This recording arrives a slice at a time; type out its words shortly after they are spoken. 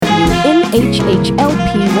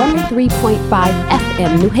WHHLP 103.5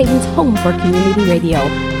 FM, New Haven's home for community radio.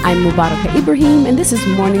 I'm Mubaraka Ibrahim, and this is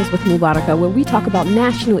Mornings with Mubaraka, where we talk about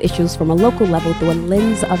national issues from a local level through a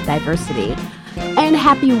lens of diversity. And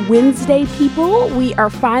happy Wednesday, people. We are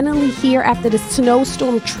finally here after the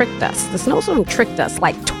snowstorm tricked us. The snowstorm tricked us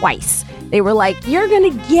like twice. They were like, you're going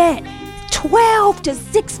to get 12 to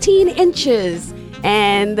 16 inches.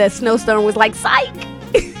 And the snowstorm was like, psych.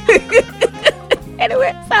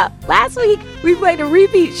 Anyway, so last week we played a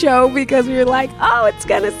repeat show because we were like, oh, it's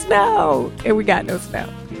going to snow. And we got no snow.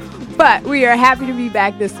 But we are happy to be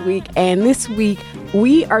back this week. And this week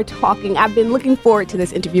we are talking. I've been looking forward to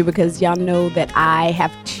this interview because y'all know that I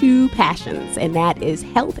have two passions, and that is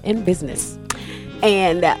health and business.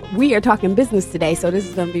 And we are talking business today, so this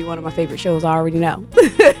is going to be one of my favorite shows, I already know.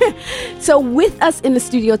 So with us in the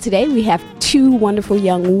studio today, we have two wonderful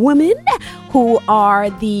young women who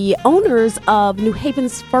are the owners of New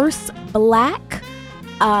Haven's first Black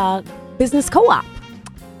business co-op,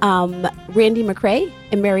 Randy McCray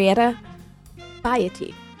and Marietta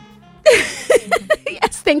Bayati.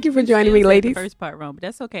 Yes, thank you for joining me, ladies. The first part wrong, but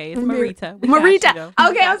that's okay. It's Marita. Marita.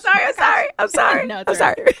 Okay, I'm sorry. No, I'm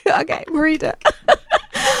sorry. Okay, Marita.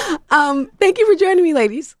 Thank you for joining me,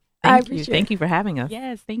 ladies. I appreciate it. Thank you for having us.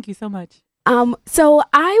 Yes, thank you so much. So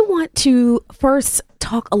I want to first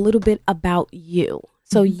talk a little bit about you.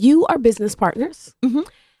 So you are business partners. Mm-hmm.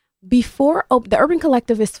 Before the Urban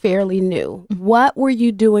Collective is fairly new. What were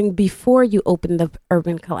you doing before you opened the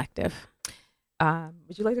Urban Collective?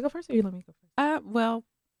 Would you like to go first, or you let me go first? Well,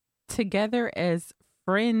 together as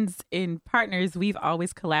friends and partners, we've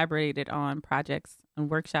always collaborated on projects and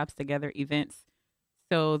workshops together, events.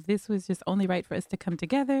 So this was just only right for us to come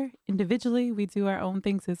together individually. We do our own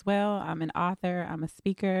things as well. I'm an author. I'm a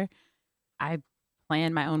speaker. I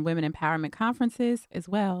plan my own women empowerment conferences as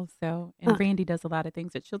well. So, and Randy does a lot of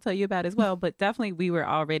things that she'll tell you about as well. But definitely we were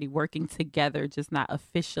already working together, just not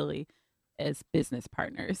officially as business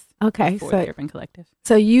partners. Okay. For the Urban Collective.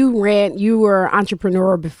 So you were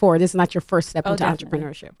entrepreneur before. This is not your first step into definitely.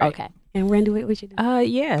 entrepreneurship. Right. Okay. And Randy, what would you do?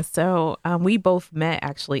 Yeah. So we both met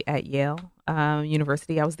actually at Yale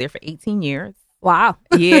University. I was there for 18 years. Wow.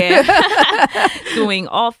 Yeah. Doing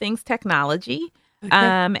all things technology. Okay.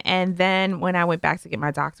 And then when I went back to get my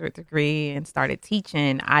doctorate degree and started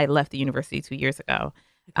teaching, I left the university 2 years ago.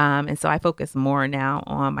 And so I focus more now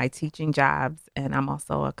on my teaching jobs, and I'm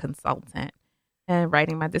also a consultant and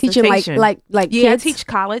writing my dissertation. Teaching like yeah, kids? I teach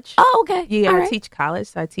college. Oh, okay. Yeah, All I right. teach college.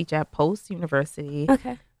 So I teach at Post University,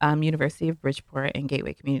 Okay. University of Bridgeport, and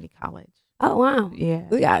Gateway Community College. Oh, wow. Yeah.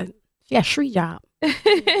 We got Shree job.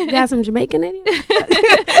 You got some Jamaican in you?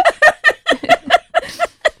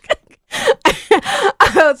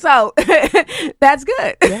 So that's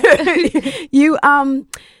good. Yeah.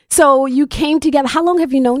 So you came together. How long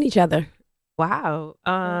have you known each other? Wow.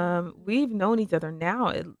 We've known each other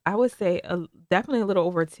now, I would say definitely a little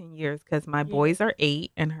over 10 years, because my boys are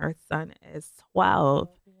 8 and her son is 12.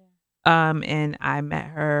 And I met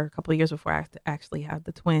her a couple of years before I actually had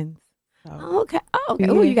the twins. So. Okay. Oh, okay.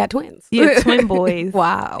 Yeah. Oh, you got twins. Yeah, twin boys.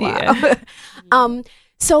 Wow. Yeah.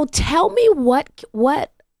 So tell me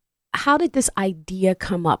how did this idea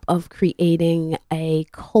come up of creating a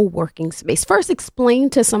co-working space? First, explain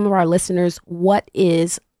to some of our listeners, what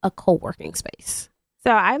is a co-working space?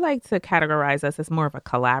 So I like to categorize us as more of a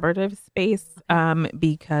collaborative space,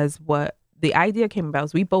 because what the idea came about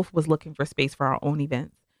is we both was looking for space for our own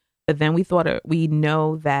events. But then we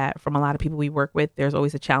know that from a lot of people we work with, there's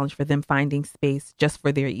always a challenge for them finding space just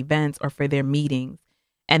for their events or for their meetings.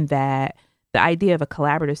 And that the idea of a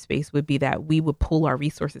collaborative space would be that we would pool our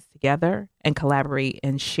resources together and collaborate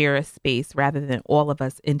and share a space rather than all of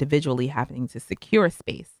us individually having to secure a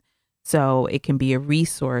space. So it can be a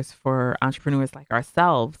resource for entrepreneurs like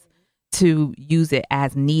ourselves to use it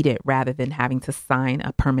as needed rather than having to sign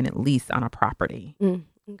a permanent lease on a property.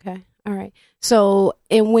 Okay. All right. So,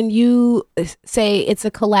 and when you say it's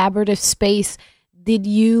a collaborative space,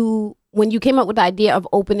 when you came up with the idea of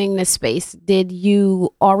opening this space, did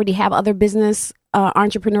you already have other business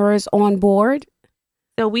entrepreneurs on board?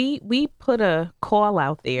 So we put a call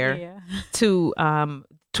out there to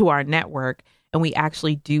our network, and we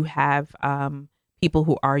actually do have people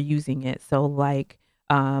who are using it. So like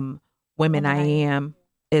Women I Am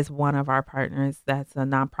is one of our partners. That's a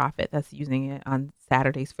nonprofit that's using it on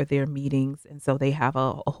Saturdays for their meetings. And so they have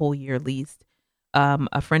a whole year leased.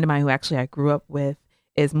 A friend of mine who actually I grew up with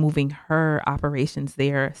is moving her operations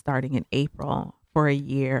there starting in April for a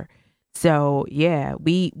year. So yeah,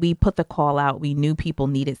 we put the call out. We knew people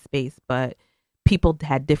needed space, but people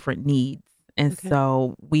had different needs. And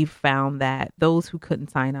so we found that those who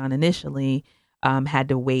couldn't sign on initially, had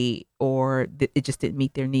to wait or it just didn't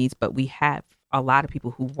meet their needs. But we have a lot of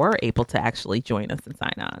people who were able to actually join us and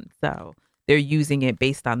sign on. So they're using it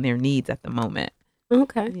based on their needs at the moment.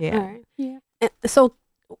 Okay. Yeah. All right. Yeah. So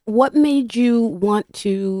what made you want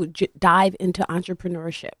to dive into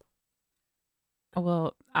entrepreneurship?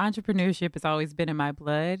 Well, entrepreneurship has always been in my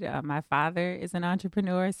blood. My father is an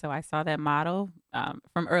entrepreneur, so I saw that model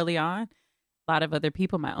from early on. A lot of other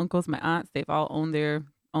people, my uncles, my aunts, they've all owned their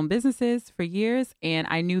own businesses for years, and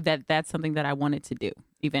I knew that that's something that I wanted to do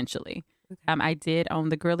eventually. I did own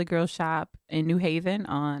the Girly Girl shop in New Haven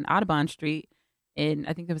on Audubon Street, and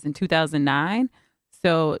I think it was in 2009.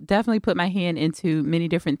 So definitely put my hand into many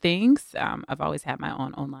different things. I've always had my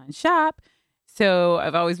own online shop. So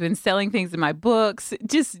I've always been selling things in my books,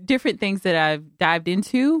 just different things that I've dived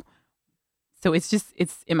into. So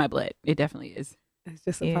it's in my blood. It definitely is. It's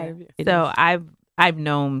just a part of you. So I've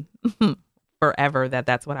known forever that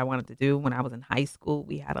that's what I wanted to do. When I was in high school,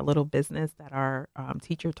 we had a little business that our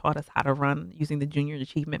teacher taught us how to run using the Junior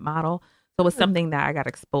Achievement Model. So it was something that I got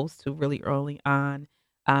exposed to really early on.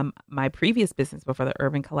 My previous business before the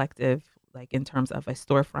Urban Collective, like in terms of a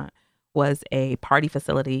storefront, was a party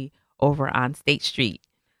facility over on State Street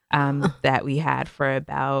that we had for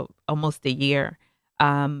about almost a year.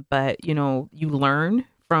 But you know, you learn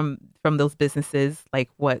from those businesses, like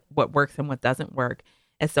what works and what doesn't work.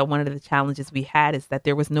 And so one of the challenges we had is that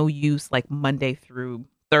there was no use like Monday through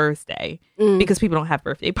Thursday because people don't have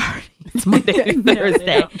birthday parties Monday through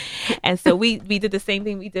Thursday. And so we did the same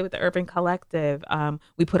thing we did with the Urban Collective.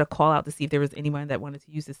 We put a call out to see if there was anyone that wanted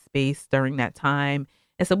to use the space during that time.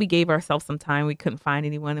 And so we gave ourselves some time. We couldn't find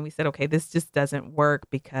anyone. And we said, okay, this just doesn't work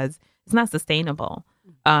because it's not sustainable.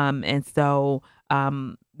 And so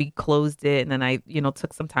we closed it. And then I,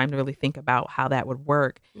 took some time to really think about how that would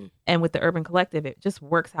work. And with the Urban Collective, it just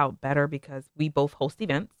works out better because we both host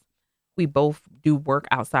events. We both do work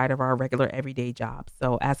outside of our regular everyday jobs.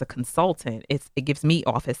 So as a consultant, it gives me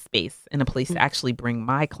office space and a place to actually bring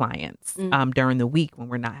my clients during the week when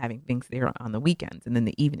we're not having things there on the weekends and then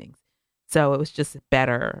the evenings. So it was just a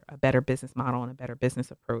better business model and a better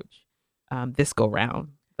business approach this go round.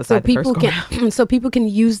 So people can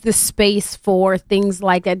use the space for things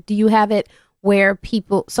like that. Do you have it where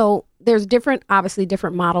people? So there's obviously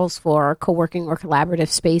different models for co-working or collaborative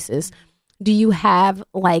spaces. Do you have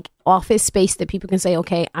like office space that people can say,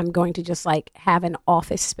 okay, I'm going to just like have an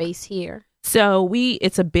office space here? So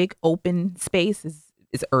it's a big open space.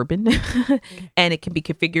 It's urban and it can be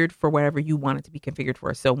configured for whatever you want it to be configured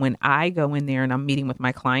for. So when I go in there and I'm meeting with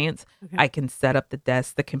my clients, I can set up the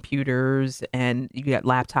desk, the computers, and you got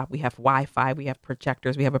laptop. We have Wi-Fi, we have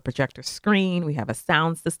projectors, we have a projector screen, we have a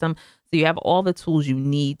sound system. So you have all the tools you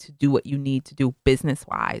need to do what you need to do business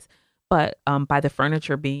wise. But by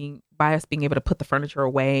us being able to put the furniture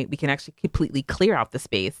away, we can actually completely clear out the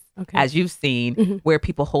space, as you've seen, where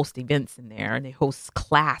people host events in there and they host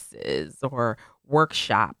classes or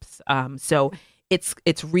workshops. So it's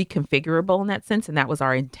reconfigurable in that sense. And that was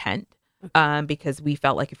our intent because we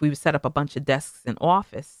felt like if we would set up a bunch of desks and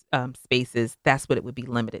office spaces, that's what it would be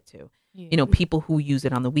limited to. Yeah. People who use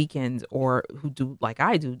it on the weekends or who do, like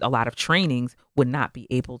I do, a lot of trainings would not be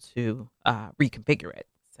able to reconfigure it.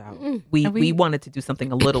 So we wanted to do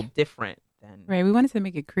something a little different than right. We wanted to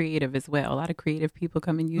make it creative as well. A lot of creative people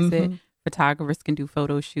come and use it. Photographers can do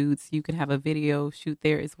photo shoots. You can have a video shoot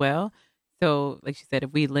there as well. So like she said,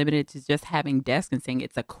 if we limited to just having desks and saying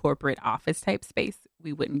it's a corporate office type space,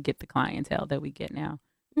 we wouldn't get the clientele that we get now.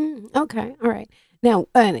 Okay. All right.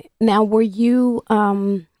 Now were you,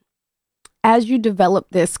 as you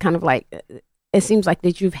developed this kind of like, it seems like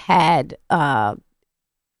that you've had,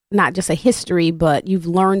 not just a history, but you've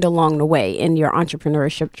learned along the way in your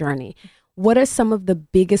entrepreneurship journey. What are some of the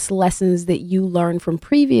biggest lessons that you learned from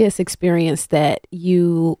previous experience that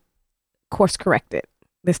you course corrected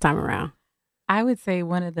this time around? I would say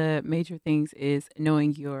one of the major things is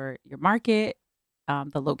knowing your market.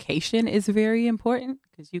 The location is very important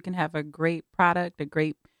because you can have a great product, a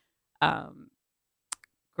great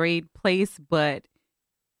place, but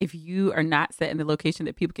if you are not set in the location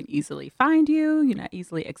that people can easily find you, you're not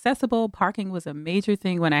easily accessible. Parking was a major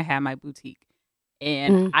thing when I had my boutique.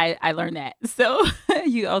 And I learned that. So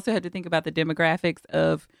you also have to think about the demographics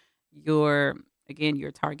of your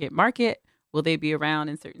target market. Will they be around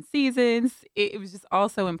in certain seasons? It was just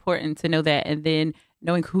also important to know that. And then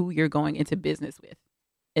knowing who you're going into business with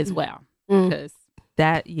as well. Because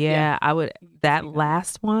that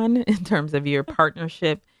last one in terms of your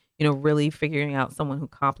partnership, really figuring out someone who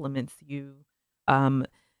complements you.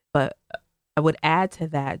 But I would add to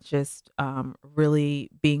that just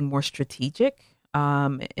really being more strategic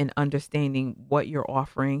and understanding what you're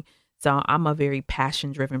offering. So I'm a very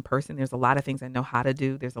passion driven person. There's a lot of things I know how to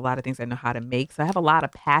do. There's a lot of things I know how to make. So I have a lot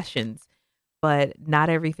of passions, but not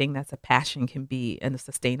everything that's a passion can be in a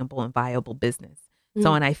sustainable and viable business.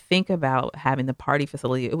 So when I think about having the party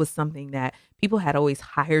facility, it was something that people had always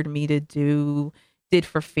hired me to do, did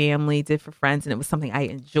for family, did for friends, and it was something I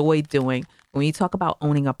enjoyed doing. When you talk about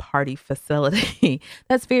owning a party facility,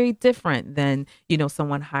 that's very different than,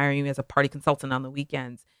 someone hiring you as a party consultant on the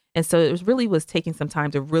weekends. And so it was taking some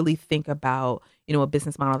time to really think about, a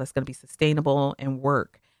business model that's going to be sustainable and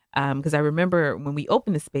work. Because I remember when we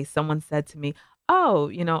opened the space, someone said to me, oh,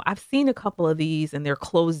 I've seen a couple of these and they're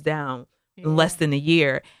closed down in less than a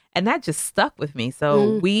year. And that just stuck with me.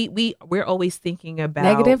 So we're always thinking about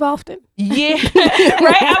negative often. Yeah. Right.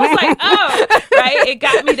 I was like, oh, right. It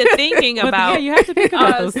got me to thinking about, you have to think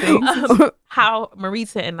about those things. How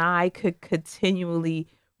Marita and I could continually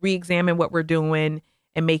re-examine what we're doing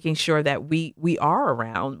and making sure that we are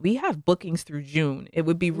around. We have bookings through June. It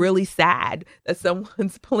would be really sad that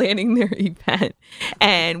someone's planning their event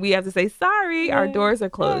and we have to say, sorry, our doors are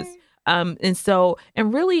closed.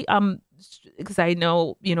 Because I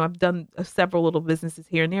know, I've done several little businesses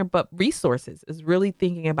here and there, but resources is really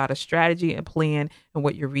thinking about a strategy and plan and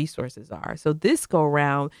what your resources are. So this go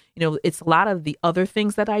around, it's a lot of the other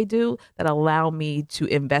things that I do that allow me to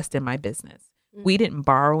invest in my business. We didn't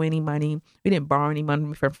borrow any money. We didn't borrow any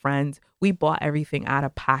money from friends. We bought everything out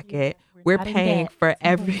of pocket. We're paying for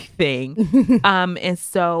everything. And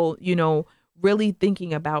so, really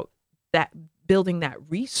thinking about that, building that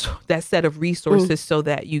set of resources so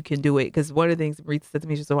that you can do it. Because one of the things Marita said to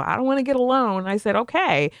me, she said, well, I don't want to get a loan. And I said,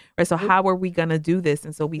 okay. Right, so how are we going to do this?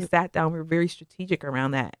 And so we sat down. We were very strategic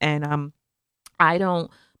around that. And I don't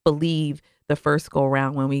believe the first go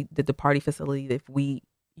around when we did the party facility, if we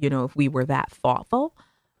were that thoughtful.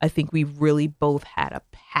 I think we really both had a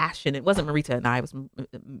passion. It wasn't Marita and I, it was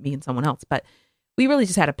me and someone else, but we really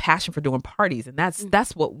just had a passion for doing parties. And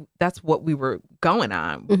that's what we were going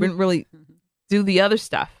on. We didn't really do the other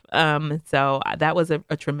stuff. So that was a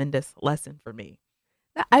tremendous lesson for me.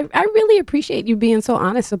 I really appreciate you being so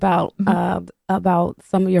honest about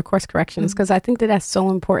some of your course corrections, because I think that that's so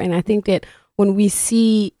important. I think that when we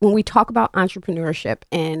talk about entrepreneurship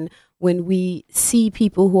and when we see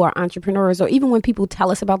people who are entrepreneurs, or even when people tell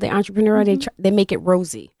us about their entrepreneur, they make it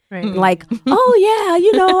rosy. Right. Like, oh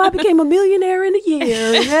yeah, I became a millionaire in a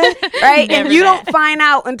year, right? And you don't find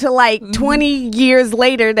out until like 20 years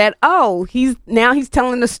later that he's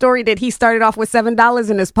telling the story that he started off with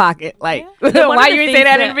 $7 in his pocket. Like, why you didn't say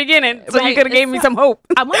that in the beginning? So you could have gave me some hope.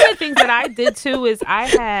 One of the things that I did too is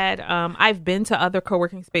I've been to other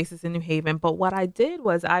co-working spaces in New Haven, but what I did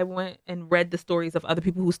was I went and read the stories of other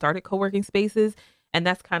people who started co-working spaces, and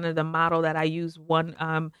that's kind of the model that I use. One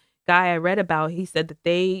guy I read about, he said that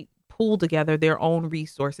they pooled together their own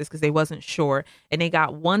resources because they wasn't sure, and they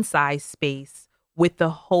got one size space with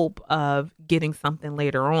the hope of getting something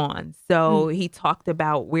later on. So he talked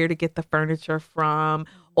about where to get the furniture from,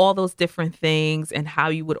 all those different things, and how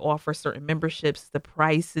you would offer certain memberships, the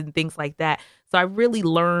price and things like that. So I really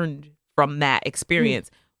learned from that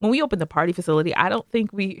experience. When we opened the party facility, I don't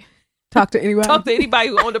think we talked to anybody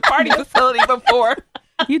who owned a party facility before.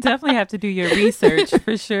 You definitely have to do your research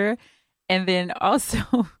for sure. And then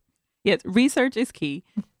also, yes, research is key,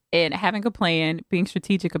 and having a plan, being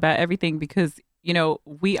strategic about everything, because,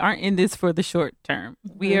 we aren't in this for the short term.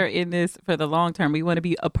 We are in this for the long term. We want to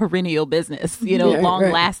be a perennial business,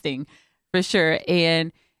 long lasting for sure.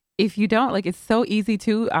 And if you don't, it's so easy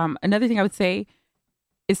to, another thing I would say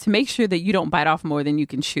is to make sure that you don't bite off more than you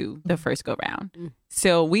can chew the first go round.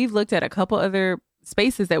 So we've looked at a couple other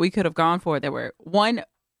spaces that we could have gone for that were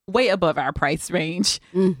way above our price range.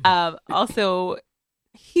 Also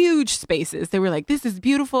huge spaces. They were like, this is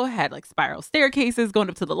beautiful. Had spiral staircases going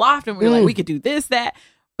up to the loft, and we were like, we could do this, that.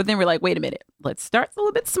 But then we're like, wait a minute, let's start a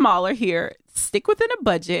little bit smaller here, stick within a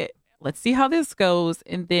budget. Let's see how this goes.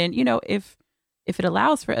 And then, if it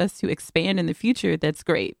allows for us to expand in the future, that's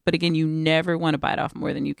great. But again, you never want to bite off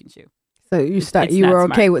more than you can chew. So you were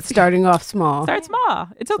okay with starting off small. Start small.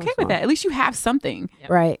 It's okay with that. At least you have something.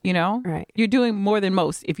 Right. Right. You're doing more than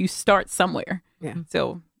most if you start somewhere. Yeah.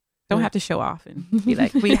 So don't have to show off and be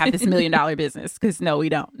like, we have this $1 million business, because no, we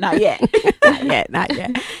don't. Not yet. Not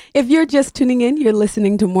yet. If you're just tuning in, you're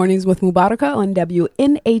listening to Mornings with Mubaraka on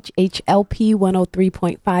WNHHLP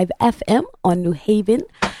 103.5 FM on New Haven.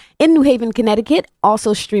 In New Haven, Connecticut,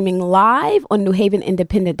 also streaming live on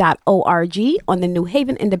newhavenindependent.org, on the New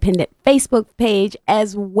Haven Independent Facebook page,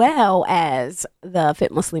 as well as the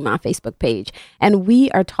Fit Muslimah Facebook page. And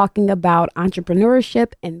we are talking about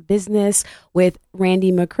entrepreneurship and business with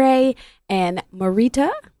Randy McCray and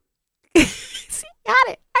Marita.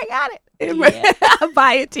 I got it. I'll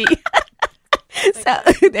buy a tea.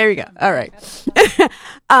 So there you go. All right.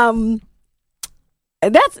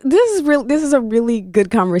 This is a really good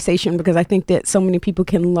conversation because I think that so many people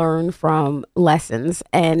can learn from lessons,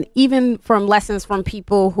 and even from lessons from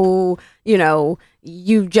people who, how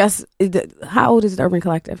old is the Urban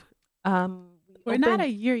Collective? We're not a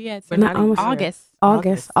year yet. So We're not almost August.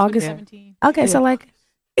 August. 17. Okay, so like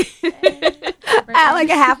like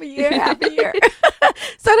a half a year.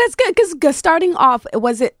 So that's good because starting off,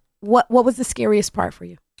 what was the scariest part for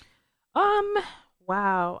you?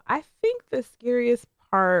 Wow. I think the scariest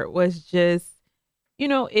part was just,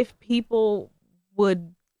 if people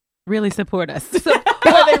would really support us.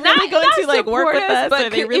 Are they really going to like work with us?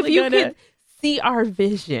 But if you could see our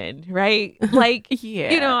vision, right? Like,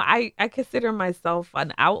 I consider myself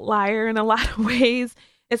an outlier in a lot of ways.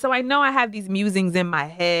 And so I know I have these musings in my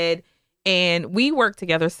head, and we work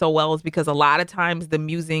together so well is because a lot of times the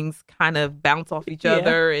musings kind of bounce off each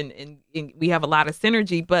other and we have a lot of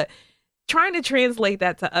synergy, but trying to translate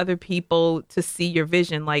that to other people to see your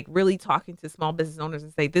vision, like really talking to small business owners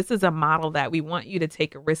and say, this is a model that we want you to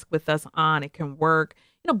take a risk with us on. It can work,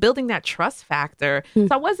 building that trust factor. So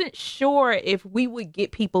I wasn't sure if we would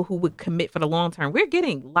get people who would commit for the long term. We're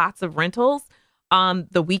getting lots of rentals on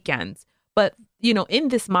the weekends, but in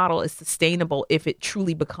this model is sustainable if it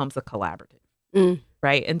truly becomes a collaborative.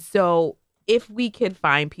 Right. And so if we could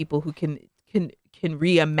find people who can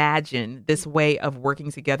reimagine this way of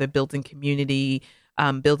working together, building community,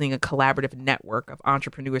 building a collaborative network of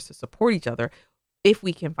entrepreneurs to support each other, if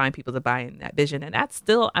we can find people to buy in that vision. And that's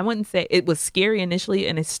still, I wouldn't say it was scary initially,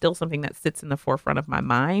 and it's still something that sits in the forefront of my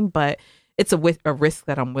mind, but it's a risk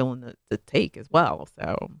that I'm willing to take as well.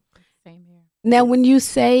 So same here. Now, when you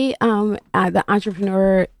say the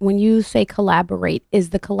entrepreneur, when you say collaborate,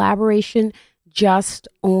 is the collaboration just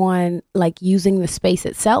on like using the space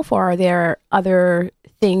itself, or are there other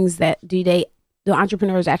things that do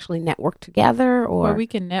entrepreneurs actually network together, or we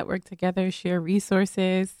can network together, share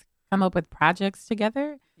resources, come up with projects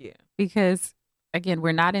together? Yeah. Because again,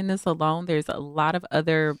 we're not in this alone. There's a lot of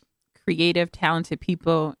other creative, talented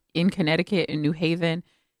people in Connecticut and New Haven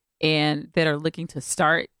and that are looking to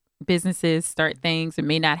start businesses, start things, and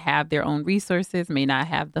may not have their own resources, may not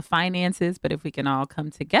have the finances, but if we can all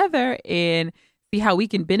come together and see how we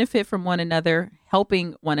can benefit from one another,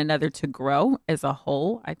 helping one another to grow as a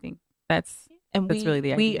whole, I think that's really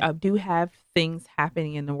the idea. We do have things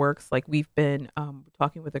happening in the works. Like we've been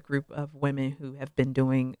talking with a group of women who have been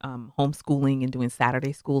doing homeschooling and doing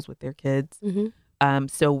Saturday schools with their kids.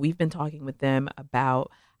 So we've been talking with them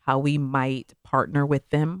about how we might partner with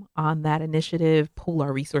them on that initiative, pool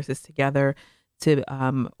our resources together to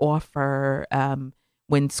offer,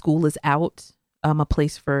 when school is out, a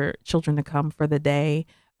place for children to come for the day,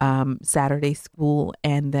 Saturday school,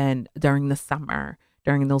 and then during the summer,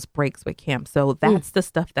 during those breaks with camp. So that's the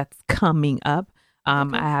stuff that's coming up. I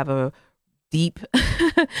have a deep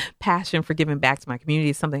passion for giving back to my community.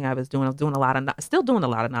 It's something I was doing still doing a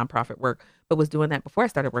lot of nonprofit work, but was doing that before I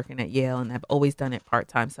started working at Yale, and I've always done it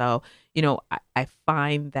part-time. So, I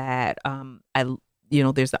find that,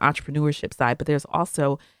 there's the entrepreneurship side, but there's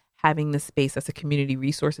also having the space as a community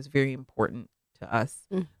resource is very important to us.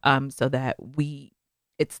 So that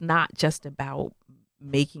it's not just about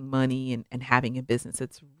making money and having a business.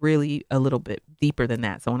 It's really a little bit deeper than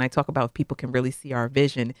that. So when I talk about if people can really see our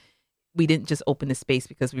vision, we didn't just open the space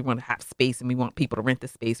because we want to have space and we want people to rent the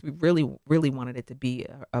space. We really, really wanted it to be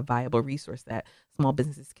a viable resource that small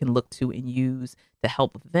businesses can look to and use to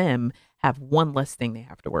help them have one less thing they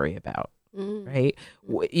have to worry about. Right.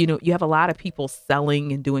 You have a lot of people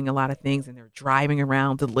selling and doing a lot of things, and they're driving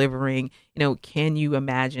around delivering. Can you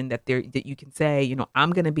imagine that you can say,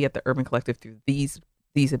 I'm going to be at the Urban Collective through these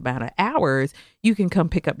amount of hours, you can come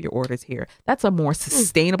pick up your orders here. That's a more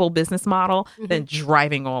sustainable business model than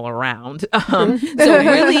driving all around. So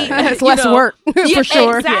really, it's less work for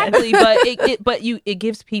sure. Exactly, but it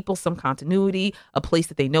gives people some continuity, a place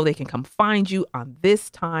that they know they can come find you on this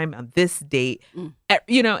time, on this date.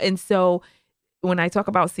 And so when I talk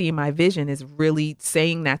about seeing my vision, is really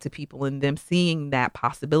saying that to people and them seeing that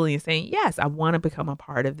possibility and saying, yes, I want to become a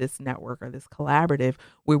part of this network or this collaborative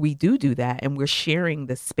where we do that and we're sharing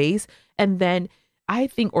the space. And then I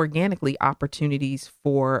think organically opportunities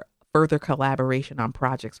for further collaboration on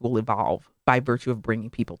projects will evolve by virtue of bringing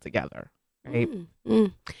people together. Right.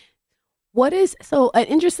 What is an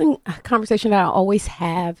interesting conversation that I always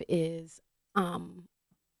have is,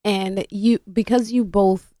 and because you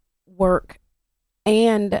both work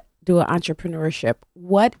and do entrepreneurship,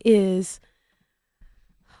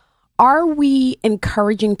 are we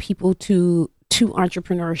encouraging people to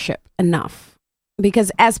entrepreneurship enough?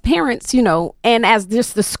 Because as parents, and as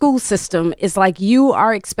just the school system is like, you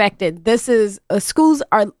are expected. Schools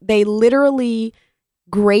they literally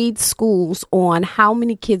grade schools on how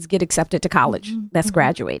many kids get accepted to college that's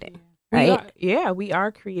graduating, right? We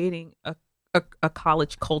are creating a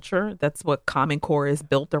college culture. That's what Common Core is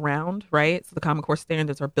built around, right? So the Common Core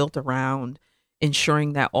standards are built around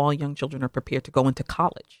ensuring that all young children are prepared to go into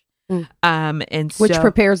college. Which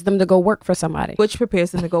prepares them to go work for somebody.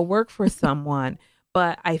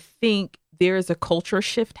 But I think there's a culture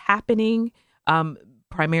shift happening,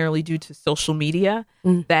 primarily due to social media,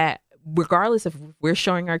 that regardless if we're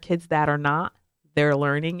showing our kids that or not, they're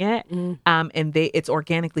learning it. And it's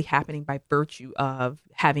organically happening by virtue of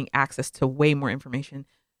having access to way more information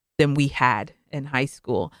than we had in high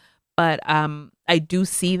school. But I do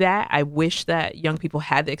see that. I wish that young people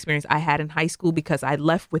had the experience I had in high school, because I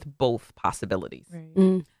left with both possibilities.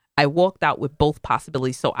 Right. I walked out with both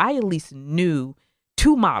possibilities. So I at least knew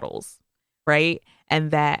two models, right?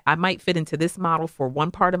 And that I might fit into this model for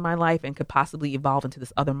one part of my life and could possibly evolve into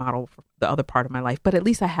this other model for the other part of my life. But at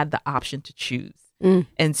least I had the option to choose.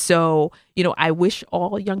 And so, I wish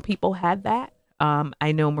all young people had that.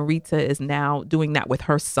 I know Marita is now doing that with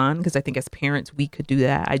her son, because I think as parents, we could do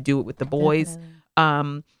that. I do it with the boys.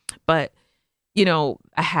 But,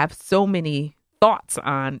 I have so many thoughts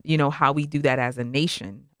on, how we do that as a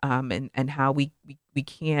nation, and how we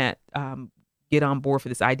can't get on board for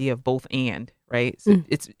this idea of both and, right? So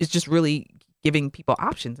it's just really giving people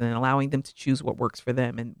options and allowing them to choose what works for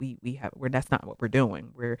them. And that's not what we're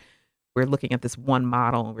doing. We're looking at this one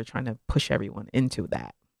model, and we're trying to push everyone into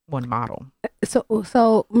that one model.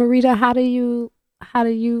 So Marita, how do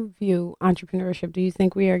you view entrepreneurship? Do you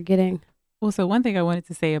think we are getting? Well, so one thing I wanted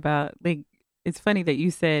to say about, it's funny that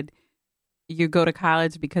you said you go to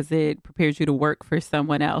college because it prepares you to work for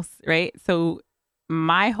someone else, right? So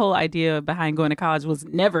my whole idea behind going to college was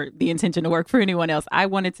never the intention to work for anyone else. I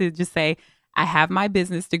wanted to just say, I have my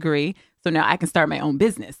business degree, so now I can start my own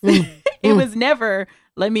business. It was never,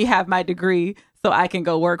 let me have my degree so I can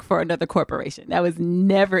go work for another corporation. That was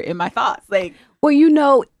never in my thoughts.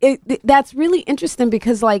 Well, that's really interesting,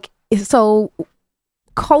 because so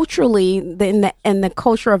culturally, in the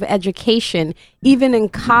culture of education, even in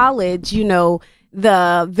college,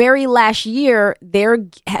 the very last year, they're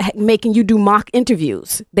making you do mock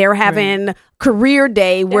interviews. They're having career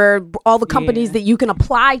day where all the companies that you can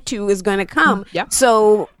apply to is going to come.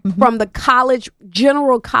 So from the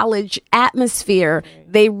general college atmosphere,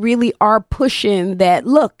 they really are pushing that,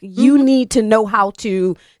 look, you need to know how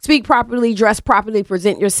to speak properly, dress properly,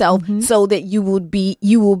 present yourself so that you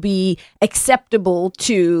will be acceptable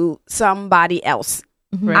to somebody else.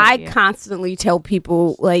 I constantly tell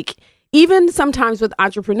people, even sometimes with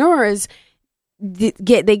entrepreneurs,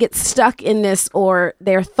 they get stuck in this, or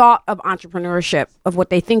their thought of entrepreneurship, of what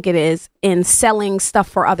they think it is, in selling stuff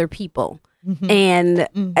for other people. And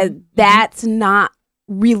that's not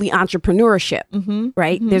really entrepreneurship,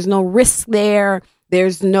 right? There's no risk there.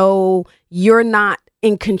 You're not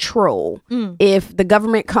in control. If the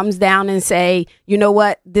government comes down and say, you know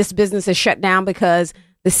what, this business is shut down because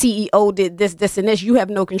the CEO did this, and this, you have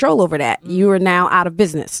no control over that. You are now out of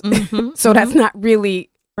business. So that's not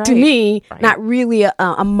really, to me, not really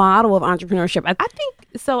a model of entrepreneurship.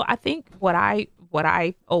 I think what I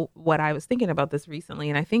was thinking about this recently,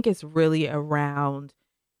 and I think it's really around,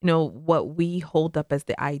 what we hold up as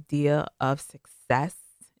the idea of success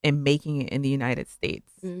and making it in the United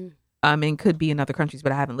States. And could be in other countries,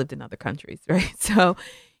 but I haven't lived in other countries, right? So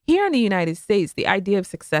here in the United States, the idea of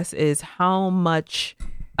success is how much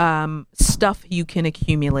stuff you can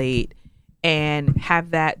accumulate and have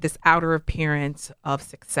this outer appearance of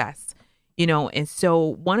success, and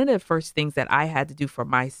so one of the first things that I had to do for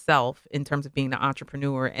myself in terms of being an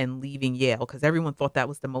entrepreneur and leaving Yale, because everyone thought that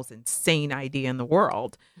was the most insane idea in the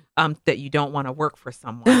world, that you don't want to work for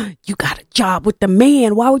someone. You got a job with the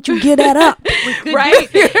man. Why would you give that up? Right?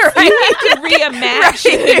 So you have to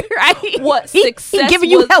reimagine what success He's giving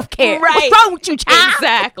you health care. Right. What's wrong with you, child?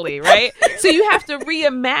 Exactly, right? So you have to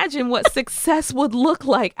reimagine what success would look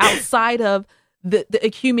like outside of the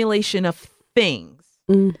accumulation of things.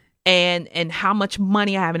 And how much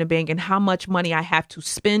money I have in a bank and how much money I have to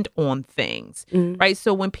spend on things, right?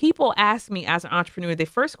 So when people ask me as an entrepreneur, the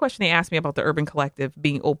first question they ask me about the Urban Collective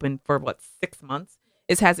being open for 6 months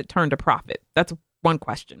is, has it turned a profit? That's one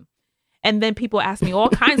question. And then people ask me all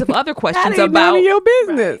kinds of other questions about none of your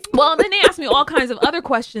business. Well, then they ask me all kinds of other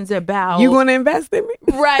questions about, you going to invest in me?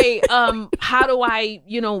 Right. How do I,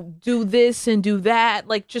 do this and do that?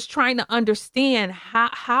 Just trying to understand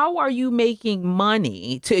how are you making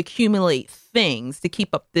money to accumulate things to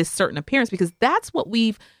keep up this certain appearance? Because that's what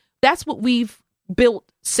we've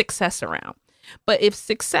built success around. But if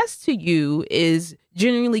success to you is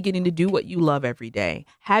genuinely getting to do what you love every day,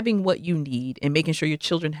 having what you need, and making sure your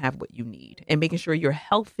children have what you need, and making sure you're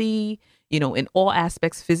healthy, in all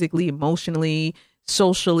aspects, physically, emotionally,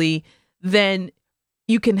 socially, then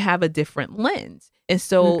you can have a different lens. And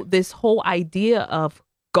so this whole idea of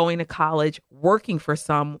going to college, working for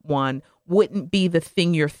someone wouldn't be the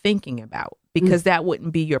thing you're thinking about, because that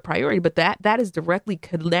wouldn't be your priority. But that is directly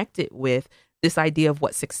connected with this idea of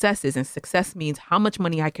what success is. And success means how much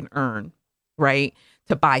money I can earn, right,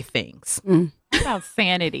 to buy things. It's about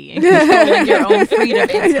sanity and controlling your own freedom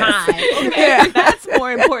and time. Okay? That's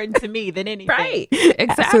more important to me than anything. Right.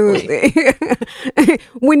 Exactly.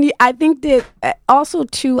 Absolutely. I think that also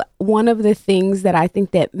too, one of the things that I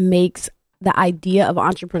think that makes the idea of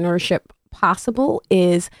entrepreneurship possible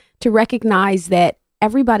is to recognize that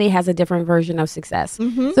everybody has a different version of success.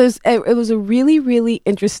 So it was a really, really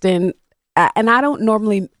interesting, and I don't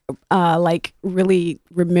normally really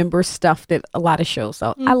remember stuff that a lot of shows.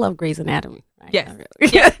 So I love Grey's Anatomy. Right? Yes.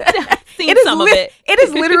 Really. Seen some of it. It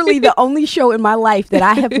is literally the only show in my life that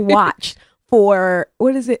I have watched for,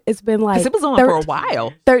 what is it? It's been like, it was on for a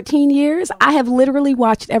while. 13 years. I have literally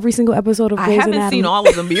watched every single episode of Grey's Anatomy. I haven't seen all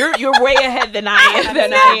of them. You're way ahead than I am.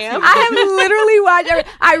 I have literally watched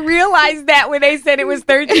I realized that when they said it was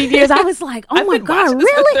 13 years. I was like, oh my God,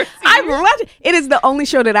 really? I've watched it. It is the only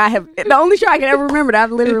show I can ever remember that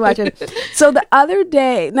I've literally watched it. So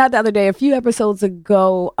a few episodes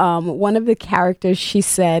ago, one of the characters, she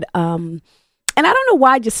said, and I don't know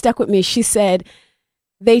why it just stuck with me. She said,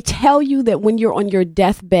 they tell you that when you're on your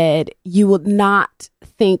deathbed, you will not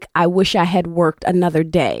think, I wish I had worked another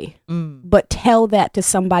day, but tell that to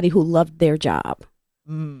somebody who loved their job.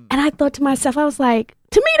 And I thought to myself, I was like,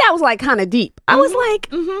 to me, that was like kind of deep. I was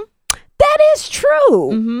like, that is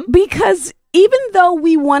true. Because even though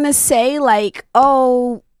we want to say like,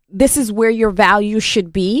 oh, this is where your value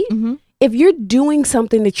should be, if you're doing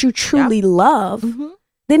something that you truly love,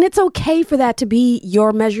 then it's okay for that to be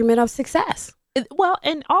your measurement of success. Well,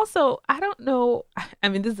 and also, I don't know. I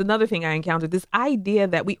mean, this is another thing I encountered, this idea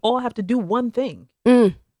that we all have to do one thing.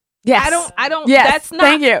 Yes. I don't, yes. That's not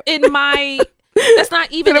Thank you. in my, that's not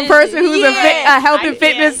even to the person who's a health and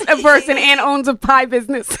fitness person and owns a pie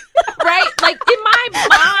business. Right? Like in my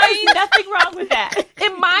mind, nothing wrong with that.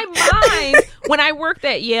 In my mind, when I worked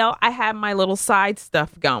at Yale, I had my little side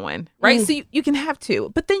stuff going, right? So you can have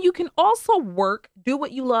two, but then you can also work, do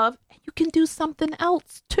what you love, and you can do something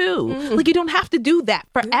else too. Like you don't have to do that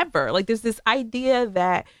forever. Like there's this idea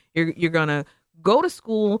that you're gonna go to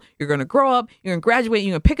school, you're going to grow up, you're going to graduate,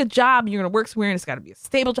 you're going to pick a job, you're going to work somewhere, and it's got to be a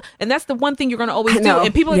stable job. And that's the one thing you're going to always do.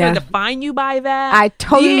 And people are going to define you by that. I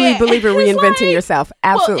totally believe in reinventing yourself.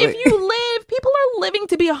 Absolutely. Well, if you live, people are living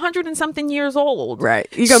to be 100 and something years old. Right.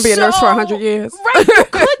 You're going to be a nurse for 100 years. Right.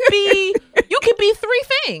 You could be three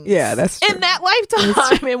things. Yeah, that's true. In that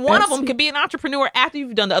lifetime. And one of them could be an entrepreneur after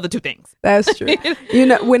you've done the other two things. That's true.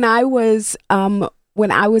 When I was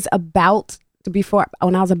about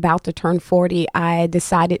to turn 40, I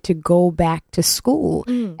decided to go back to school.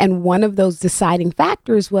 And one of those deciding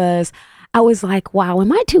factors was, I was like, wow,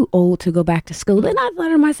 am I too old to go back to school? And I thought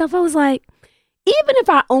to myself, I was like, even if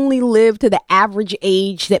I only live to the average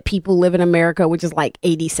age that people live in America, which is like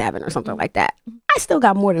 87 or something like that, I still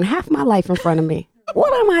got more than half my life in front of me.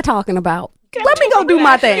 What am I talking about? Let me go do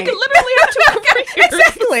my thing. You can literally have two careers.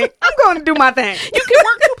 Exactly. I'm going to do my thing. You can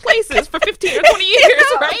work two places for 15 or 20 years,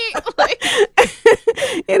 right?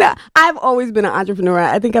 I've always been an entrepreneur.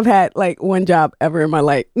 I think I've had like one job ever in my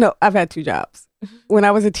life. No, I've had two jobs. When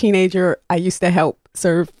I was a teenager, I used to help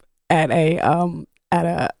serve at a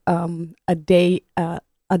day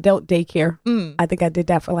adult daycare. I think I did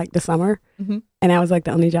that for like the summer, and that was like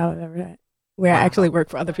the only job I've ever had where I actually work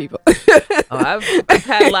for other people. I've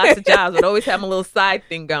had lots of jobs, but always have a little side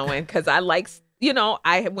thing going because I like,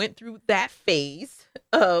 I went through that phase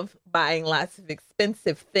of buying lots of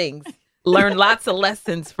expensive things, learned lots of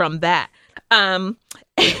lessons from that. And,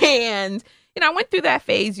 I went through that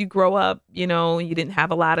phase. You grow up, you didn't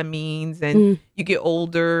have a lot of means and you get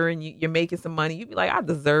older and you're making some money. You be like, I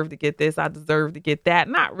deserve to get this. I deserve to get that.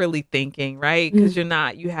 Not really thinking, right? Because you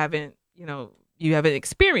haven't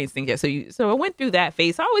experienced things yet. So I went through that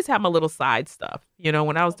phase. I always had my little side stuff.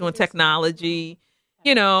 When I was doing technology,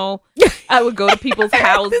 I would go to people's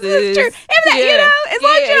houses. This is true. As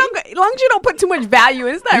long as you don't put too much value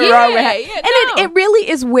in it, it's not wrong with it. And it really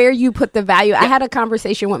is where you put the value. I had a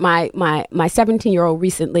conversation with my 17-year-old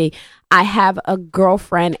recently. I have a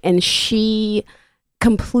girlfriend and she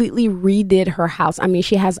completely redid her house. I mean,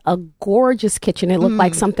 she has a gorgeous kitchen. It looked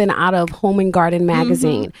like something out of Home and Garden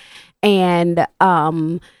magazine. And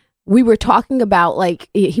we were talking about, like,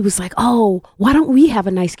 he was like, oh, why don't we have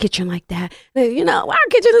a nice kitchen like that? You know, our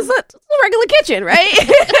kitchen is a regular kitchen, right?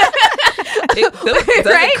 It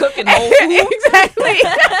doesn't cook in whole food. Exactly.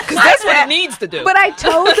 Because that's what it needs to do. But I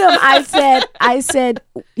told him, I said,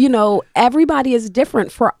 you know, everybody is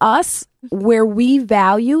different. For us, where we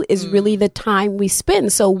value is really the time we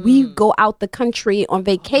spend. So we go out the country on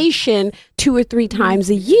vacation 2 or 3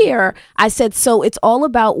 times a year. I said, so it's all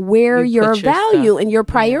about where your value and your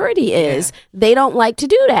priority is. They don't like to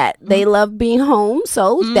do that. They love being home.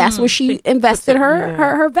 So that's where she invested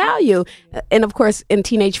her value. And of course, in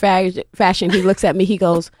teenage fashion, he looks at me, he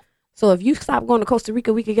goes, so if you stop going to Costa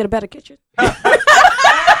Rica, we could get a better kitchen. He wants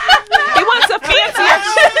a fancier.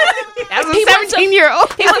 As a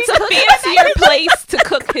 17-year-old, he wants a fancier place to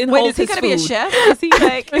cook and hold his food. Is he going to be a chef? Is he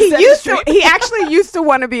like? He actually used to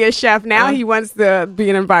want to be a chef. Now he wants to be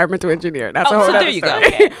an environmental engineer. That's a whole other story.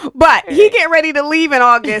 Okay. But he getting ready to leave in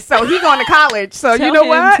August, so he going to college. So Tell you know him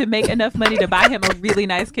what? to make enough money to buy him a really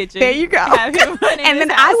nice kitchen. There you go. Have him run in And his then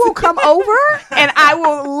house. I will come over and I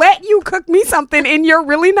will let you cook me something in your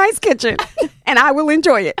really nice kitchen, and I will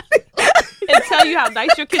enjoy it. And tell you how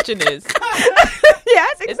nice your kitchen is.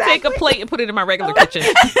 Yes, exactly. And take a plate and put it in my regular kitchen. I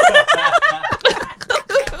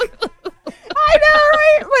know,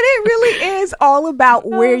 right? But it really is all about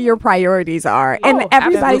where your priorities are. And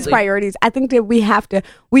everybody's absolutely. priorities. I think that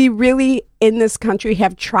we really in this country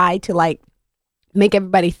have tried to like make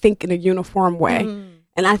everybody think in a uniform way.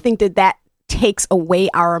 And I think that takes away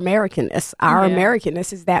our Americanness. Our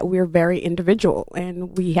Americanness is that we're very individual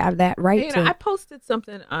and we have that right to. I posted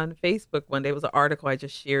something on Facebook one day. It was an article. I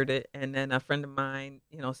just shared it. And then a friend of mine,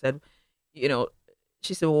 said,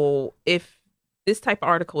 she said, well, if this type of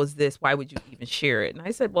article is this, why would you even share it? And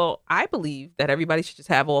I said, well, I believe that everybody should just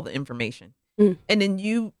have all the information. And then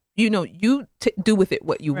you do with it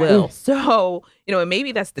what you will. So, and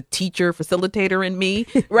maybe that's the teacher facilitator in me,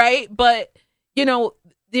 right? But,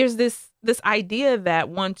 there's this idea that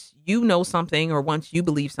once you know something or once you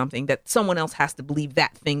believe something, that someone else has to believe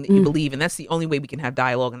that thing that you believe. And that's the only way we can have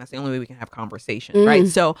dialogue. And that's the only way we can have conversation, right?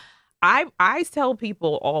 So I tell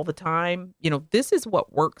people all the time, this is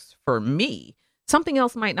what works for me. Something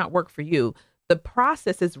else might not work for you. The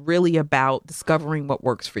process is really about discovering what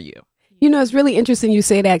works for you. It's really interesting you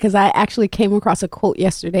say that because I actually came across a quote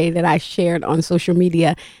yesterday that I shared on social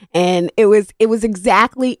media, and it was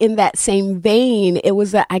exactly in that same vein. It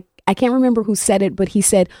was I can't remember who said it, but he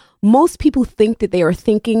said most people think that they are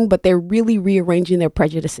thinking, but they're really rearranging their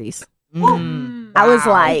prejudices. I was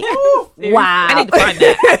like, wow. I need to find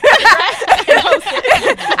that.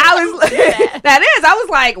 I was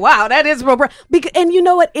like, wow, that is real. And you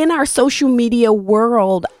know what? In our social media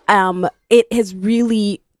world, it has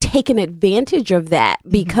really taken advantage of that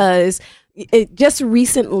because it just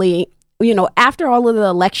recently, after all of the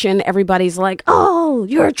election, everybody's like, oh,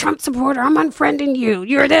 you're a Trump supporter. I'm unfriending you.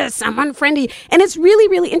 You're this. I'm unfriending you. And it's really,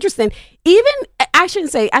 really interesting. I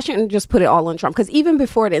shouldn't just put it all on Trump because even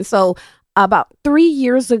before then, so about 3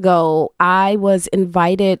 years ago, I was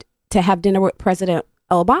invited to have dinner with President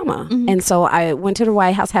Obama. And so I went to the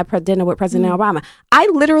White House, had dinner with President Obama. I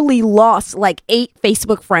literally lost like 8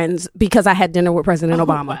 Facebook friends because I had dinner with President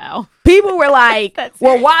Obama. Wow. People were like,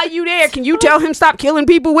 well, why are you there? Can you tell him stop killing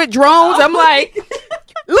people with drones? I'm like,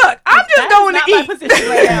 look, I'm just going to eat.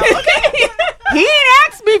 He ain't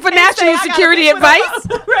asked me for national security advice.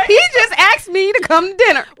 He just asked me to come to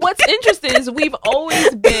dinner. What's interesting is we've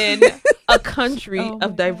always been a country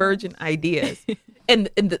of divergent ideas. And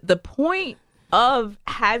the point of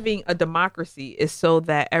having a democracy is so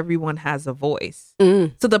that everyone has a voice.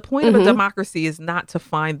 So the point of a democracy is not to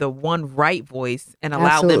find the one right voice and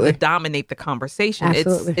allow them to dominate the conversation.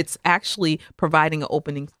 It's actually providing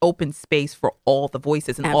an open space for all the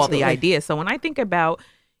voices and all the ideas. So when I think about,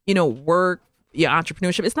 work,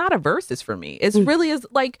 entrepreneurship, it's not a versus for me. It's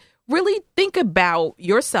really think about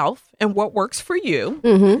yourself and what works for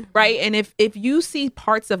you, right? And if you see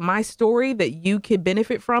parts of my story that you could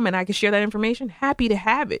benefit from and I can share that information, happy to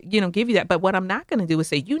have it, give you that. But what I'm not going to do is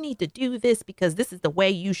say, you need to do this because this is the way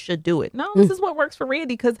you should do it. No, this is what works for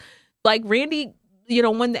Randy because like Randy,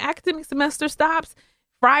 when the academic semester stops,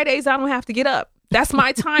 Fridays, I don't have to get up. That's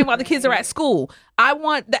my time while the kids are at school. I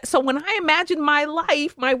want that. So when I imagine my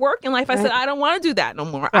life, my working life, I said, I don't want to do that no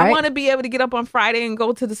more. Right. I want to be able to get up on Friday and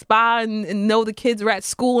go to the spa and know the kids are at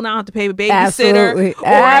school and I don't have to pay a babysitter. Absolutely.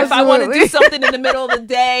 Or if I want to do something in the middle of the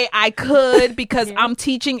day, I could because I'm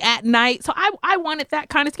teaching at night. So I wanted that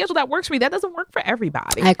kind of schedule that works for me. That doesn't work for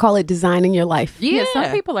everybody. I call it designing your life. Yeah,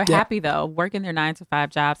 some people are happy though, working their 9 to 5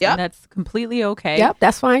 jobs, and that's completely okay. Yep,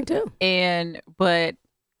 that's fine too. But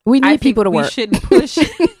We I need think people to we work. shouldn't push.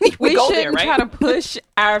 we go there, shouldn't right? try to push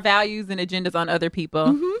our values and agendas on other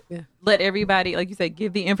people. Yeah. Let everybody, like you said,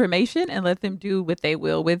 give the information and let them do what they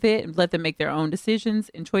will with it, and let them make their own decisions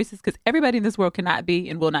and choices. Because everybody in this world cannot be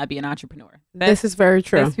and will not be an entrepreneur. This is very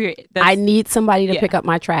true. I need somebody to pick up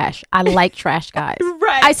my trash. I like trash guys.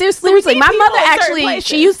 Right. I seriously, my people mother in certain actually, places.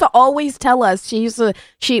 she used to always tell us,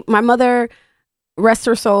 my mother, rest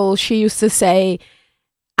her soul, she used to say,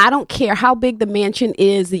 I don't care how big the mansion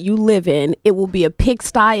is that you live in, it will be a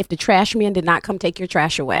pigsty if the trash man did not come take your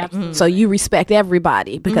trash away. Absolutely. So you respect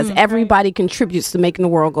everybody because everybody contributes to making the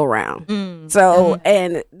world go round. So,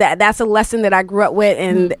 and that's a lesson that I grew up with,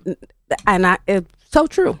 and it's so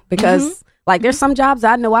true because like there's some jobs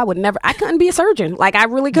I know I couldn't be a surgeon. Like I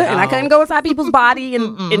really couldn't. I couldn't go inside people's body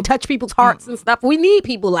and touch people's hearts and stuff. We need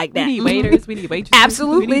people like that. We need waiters. We need waitresses.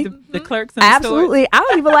 Absolutely. We need the clerks. In Absolutely. I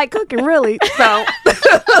don't even like cooking really. So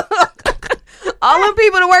all them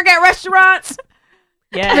people that work at restaurants.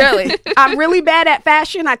 Yeah. Really. I'm really bad at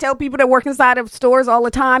fashion. I tell people that work inside of stores all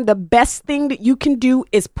the time, the best thing that you can do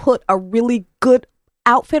is put a really good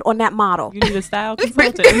outfit on that model. You need a style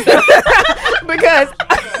consultant. because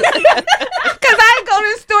I go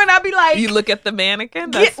to the store and I'll be like, You look at the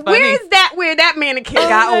mannequin. That's funny. where that mannequin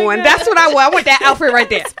got on? God. That's what I want. I want that outfit right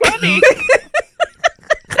there. Funny.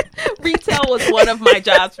 Retail was one of my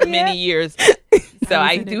jobs for many years, so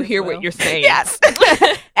I in it do as hear well. what you're saying. Yes.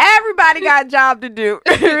 Everybody got a job to do,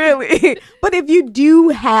 really. But if you do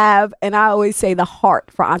have, and I always say the heart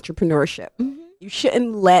for entrepreneurship, you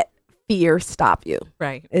shouldn't let fear stop you.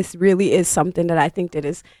 Right. This really is something that I think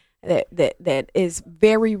that is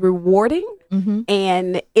very rewarding,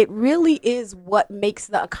 and it really is what makes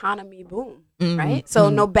the economy boom, right? So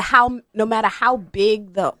no matter how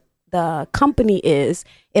big the company is,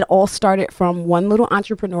 it all started from one little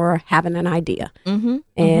entrepreneur having an idea,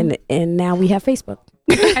 and now we have Facebook.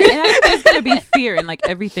 And I think there's going to be fear in like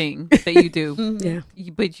everything that you do. Yeah,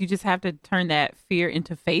 But you just have to turn that fear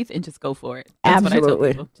into faith and just go for it. That's what I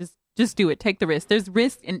Absolutely. tell people. Just do it. Take the risk. There's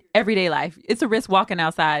risk in everyday life. It's a risk walking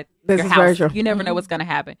outside This your is very house. true. You never know what's going to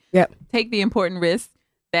happen. Yep. Take the important risks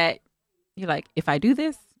that you're like, if I do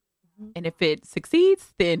this and if it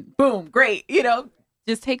succeeds, then boom, great.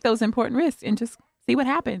 Just take those important risks and just see what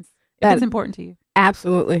happens. If it's important to you.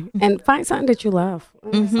 Absolutely, and find something that you love.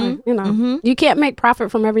 It's like, you can't make profit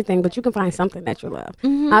from everything, but you can find something that you love.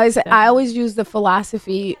 I always use the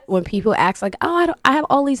philosophy when people ask, like, "Oh, I have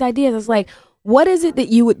all these ideas." It's like, what is it that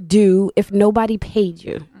you would do if nobody paid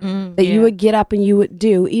you? That you would get up and you would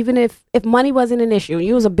do, even if money wasn't an issue.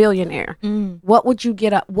 You was a billionaire. What would you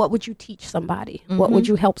get up? What would you teach somebody? What would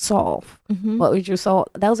you help solve? What would you solve?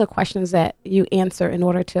 Those are questions that you answer in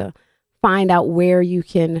order to find out where you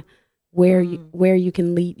can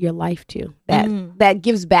lead your life to. That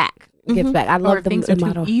gives back. Gives back. I love Or things the are too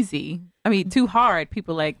motto. easy. I mean, too hard.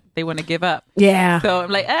 People they want to give up. Yeah. So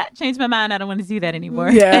I'm like, change my mind. I don't want to do that anymore.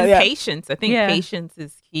 And patience. I think Yeah. patience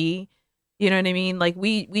is key. You know what I mean? Like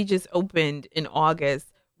we just opened in August,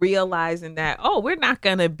 realizing that, we're not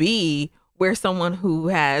going to be where someone who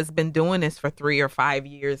has been doing this for 3 or 5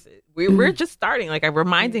 years. We're just starting. Like I'm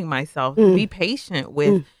reminding myself, be patient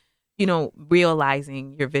with,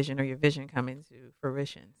 realizing your vision or your vision coming to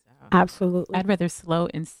fruition. So. Absolutely. I'd rather slow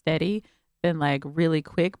and steady than like really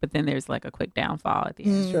quick, but then there's like a quick downfall at the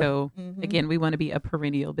end. So again, we want to be a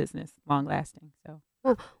perennial business, long lasting. So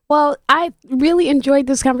Well, I really enjoyed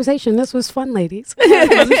this conversation. This was fun, ladies.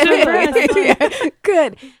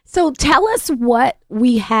 Good. So tell us what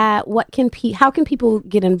we have. How can people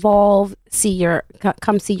get involved?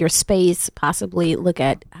 Come see your space. Possibly look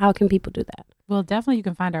at. How can people do that? Well, definitely you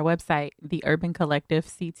can find our website,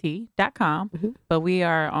 theurbancollectivect.com. But we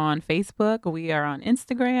are on Facebook. We are on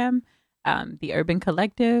Instagram, The Urban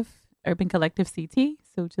Collective CT.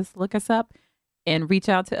 So just look us up and reach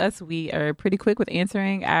out to us. We are pretty quick with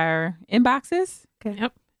answering our inboxes. Okay.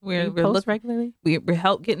 Yep. We post regularly.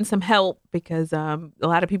 We're getting some help because a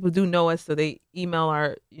lot of people do know us, so they email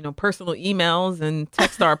our personal emails and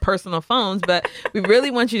text our personal phones. But we really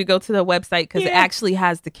want you to go to the website because it actually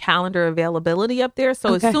has the calendar availability up there.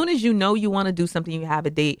 So as soon as you want to do something, you have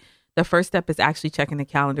a date. The first step is actually checking the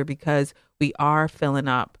calendar because we are filling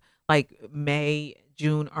up. Like May,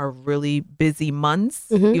 June are really busy months.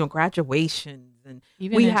 Graduations. And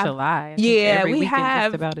even in July. We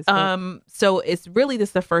have. Just about is booked. So it's really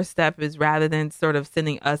just the first step is rather than sort of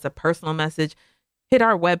sending us a personal message, hit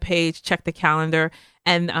our webpage, check the calendar,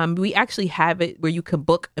 and we actually have it where you can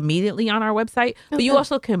book immediately on our website, but you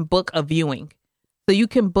also can book a viewing. So you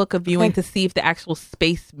can book a viewing to see if the actual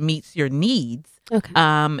space meets your needs. Okay.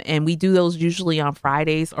 And we do those usually on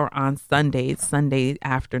Fridays or on Sunday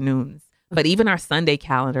afternoons. But even our Sunday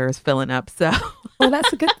calendar is filling up. So Well,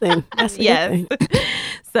 that's a good thing. That's a good thing.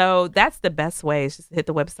 So that's the best way is just hit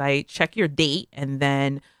the website, check your date, and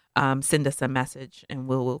then send us a message, and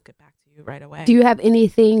we'll get back to you right away. Do you have any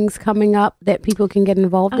things coming up that people can get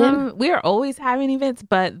involved in? We are always having events,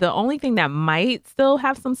 but the only thing that might still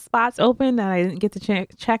have some spots open that I didn't get to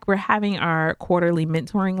check, we're having our quarterly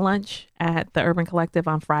mentoring lunch at the Urban Collective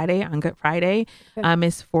on Friday, on Good Friday. Okay.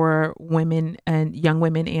 It's for women and young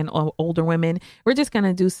women and older women. We're just going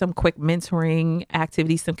to do some quick mentoring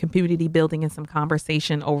activities, some community building, and some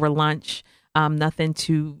conversation over lunch. Nothing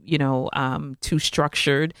too, too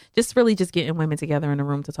structured. Just really just getting women together in a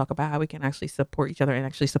room to talk about how we can actually support each other and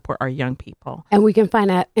actually support our young people. And we can find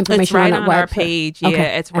that information It's right on on our our page. Yeah,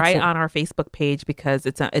 Okay, it's right excellent. on our Facebook page because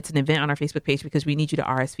it's an event on our Facebook page because we need you to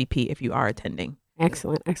RSVP if you are attending.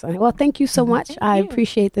 Excellent. Well, thank you so much. I you.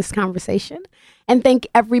 appreciate this conversation. And thank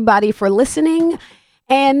everybody for listening.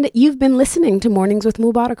 And you've been listening to Mornings with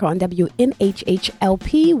Mubarak on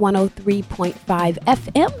WNHHLP 103.5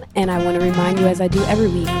 FM. And I want to remind you, as I do every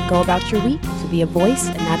week, go about your week to be a voice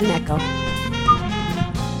and not an echo.